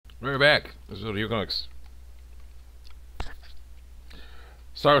We're back. This is here comics.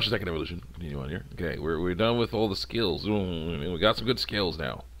 Star Wars Second Evolution. Continue on here. Okay, we're done with all the skills. We got some good skills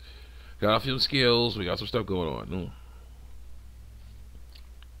now. Got a few skills. We got some stuff going on.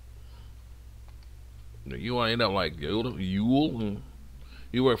 You want to end up like Yule?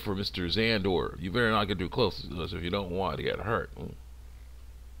 You work for Mr. Xandor. You better not get too close to us if you don't want to get hurt.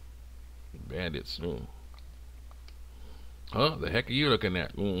 Bandits. Huh? The heck are you looking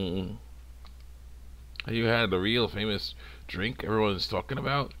at? You had the real famous drink everyone's talking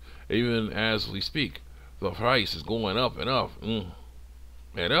about? Even as we speak, the price is going up and up.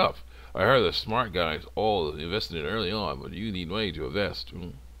 And up. I heard the smart guys all invested in it early on, but you need money to invest.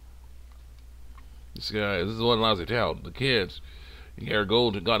 This is one lousy town. The kids, you got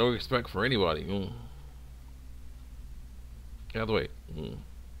gold and got no respect for anybody. Out of the way.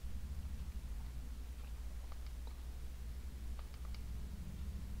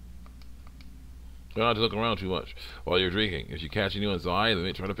 Try not to look around too much while you're drinking. If you catch anyone's eye, they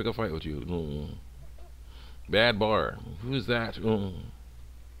may try to pick a fight with you. Bad bar. Who's that?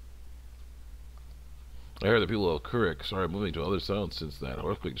 I heard the people of Kurik started moving to other towns since that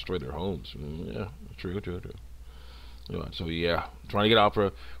earthquake destroyed their homes. Yeah, true. So yeah, trying to get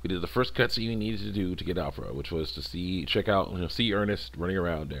Opera. We did the first cutscene we needed to do to get Opera, which was to check out, see Ernest running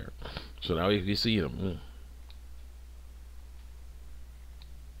around there. So now you can see him.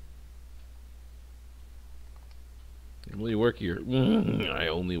 I only work here. I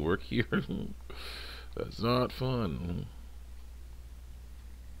only work here. That's not fun.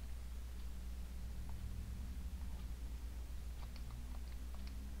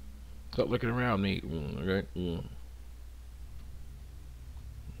 Stop looking around me. Okay.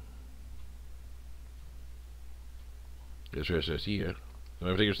 Yes, here.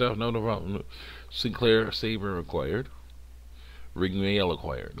 Don't take yourself? No problem. Sinclair Saber acquired. Ring mail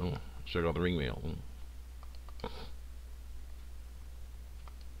acquired. Check out the ring mail.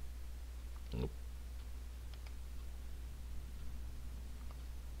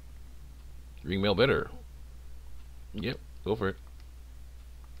 Ring mail better. Yep, go for it.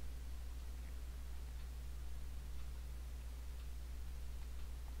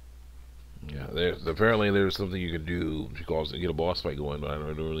 Yeah, there's something you can do. She calls it get a boss fight going, but I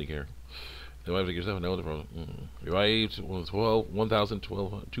don't really care. You might take yourself no problem. Revived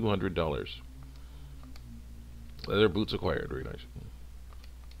 $1,200. Leather boots acquired. Very nice.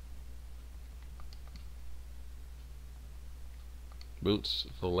 Boots,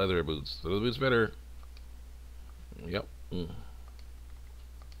 the leather boots. The leather boots better. Yep.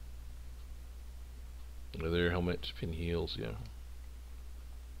 Leather helmet, pin heels. Yeah.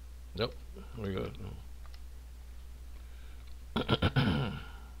 Nope. Very good. I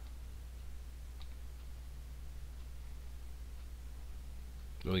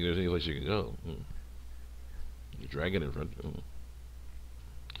don't think there's any place you can go. Your dragon in front.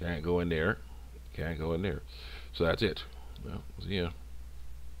 Can't go in there. Can't go in there. So that's it. Well, yeah.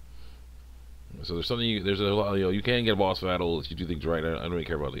 So there's something. There's a lot. You can get a boss battle if you do things right. I don't really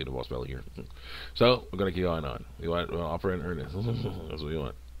care about getting a boss battle here. So we're gonna keep on. We want Opera and Ernest. That's what we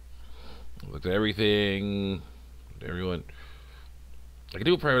want. Look at everything. Everyone. I can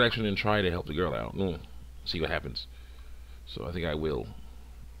do a private action and try to help the girl out. See what happens. So I think I will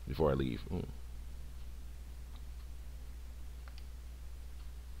before I leave.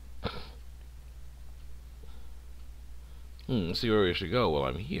 Let's see where we should go while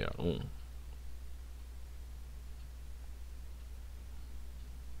I'm here.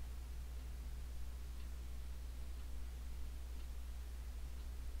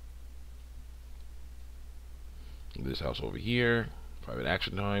 This house over here. Private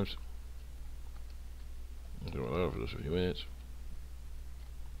action times. I'll do that for just a few minutes.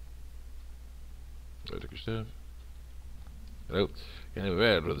 So I took your stuff. Hello. Can't have a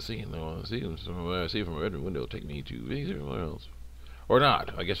bad for the scene though. I see from my bedroom window take me to somewhere else. Or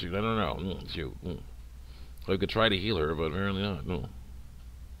not. I guess I don't know. Shoot. I could try to heal her, but apparently not. No.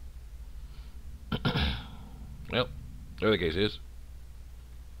 Well, whatever the case is.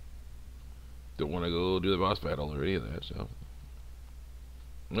 Don't want to go do the boss battle or any of that, so.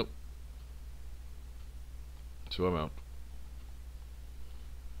 Nope. So I'm out.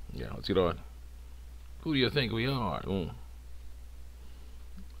 Yeah, let's get on. Who do you think we are?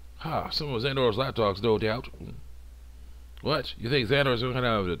 Ha, some of Xandor's lapdogs, no doubt. What? You think Xandor's some kind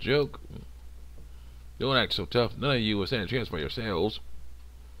of a joke? Don't act so tough. None of you will stand a chance by yourselves.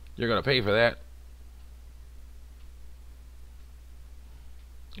 You're gonna pay for that.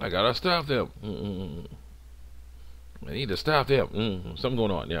 I gotta stop them. I need to stop them. Something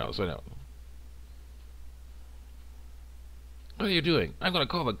going on. Yeah, let's find out. What are you doing? I'm gonna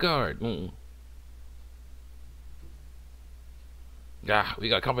call the guard. Ah, we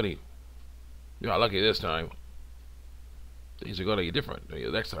got company. You got lucky this time. Things are gonna get different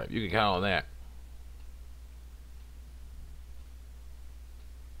next time. You can count on that.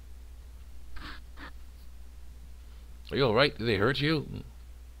 Are you alright? Did they hurt you?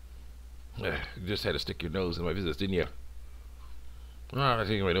 You just had to stick your nose in my business, didn't you? I'm not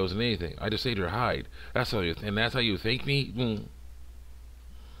taking my nose in anything. I just saved her hide. That's how you, and that's how you thank me.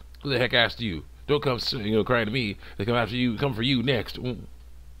 Who the heck asked you? Don't come, crying to me. They come after you. Come for you next.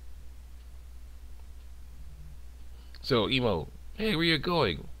 So, Emo, hey, where you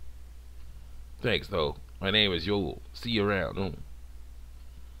going? Thanks, though. My name is Yoel. See you around.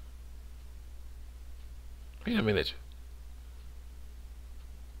 Wait a minute.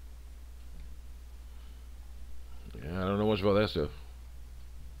 Yeah, I don't know much about that stuff.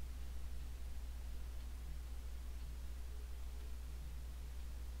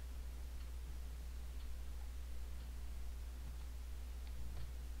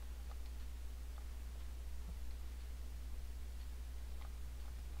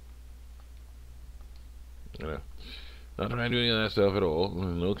 Yeah. Not trying to do any of that stuff at all.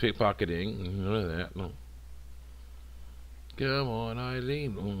 No pickpocketing. None of that. No. Come on,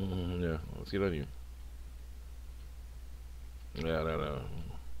 Eileen. Yeah, let's get on you. Yeah, no.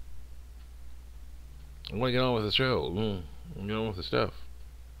 I want to get on with the show. Get on with the stuff.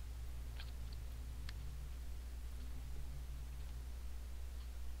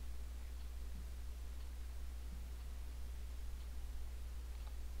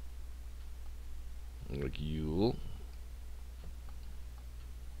 Like you.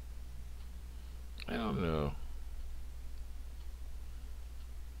 I don't know.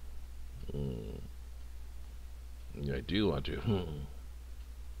 Yeah, I do want to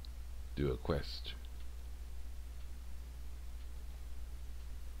do a quest.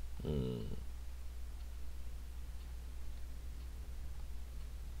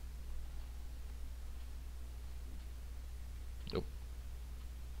 Nope.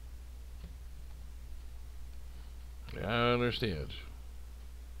 Yeah, I understand.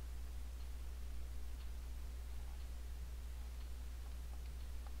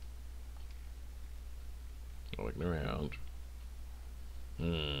 Looking around.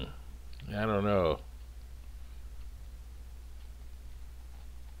 I don't know.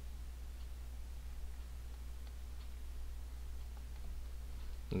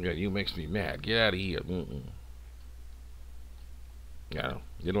 Yeah, you makes me mad. Get out of here. Yeah,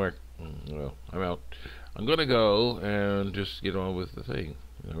 didn't work. Well, I'm out. I'm gonna go and just get on with the thing.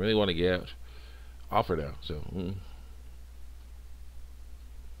 I really want to get offer now. So.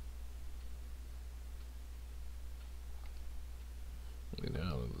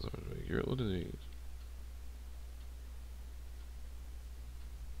 Now, what are these?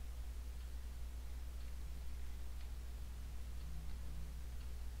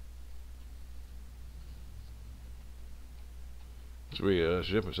 Should we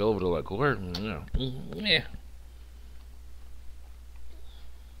ship us over to La Cour? Yeah. Yeah.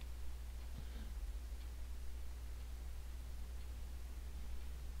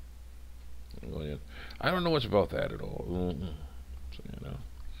 I don't know much about that at all. So,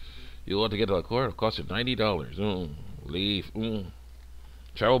 you want to get to La Cour? It'll cost you $90. Leave.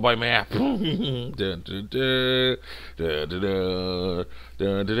 Travel by map. Travel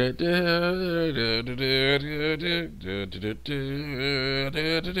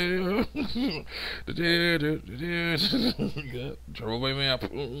by map.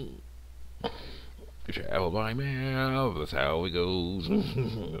 Travel by map. That's how it goes.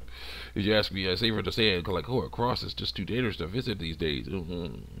 If you ask me, I safer to stay in Calacoa. Cross is just too dangerous to visit these days.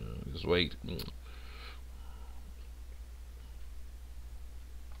 Just wait.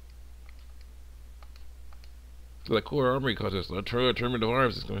 The core armory contest. A tournament of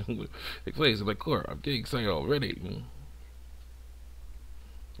arms is going to take place in the core. I'm getting excited already.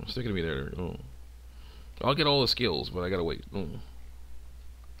 I'm sticking to me there. I'll get all the skills, but I gotta wait. I'm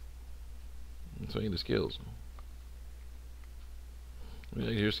saying the skills.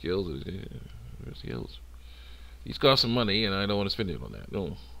 Your skills. Your skills. He's got some money, and I don't want to spend it on that.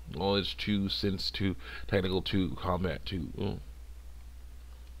 No. Knowledge 2, sense 2, technical 2, combat 2.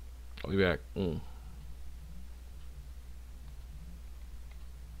 I'll be back.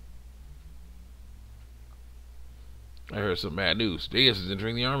 I heard some bad news. Deus is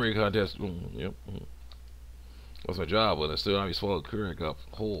entering the armory contest. Yep. That's my job. When I still have swallowed Kurik up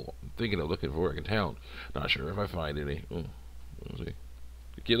whole. I'm thinking of looking for work in town. Not sure if I find any. We'll see.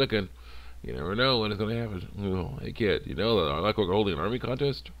 Keep looking. You never know when it's going to happen. Hey kid, you know that I like we're holding an army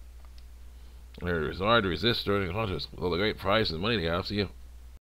contest? It's hard to resist during a contest with all the great prizes and money they have. See you.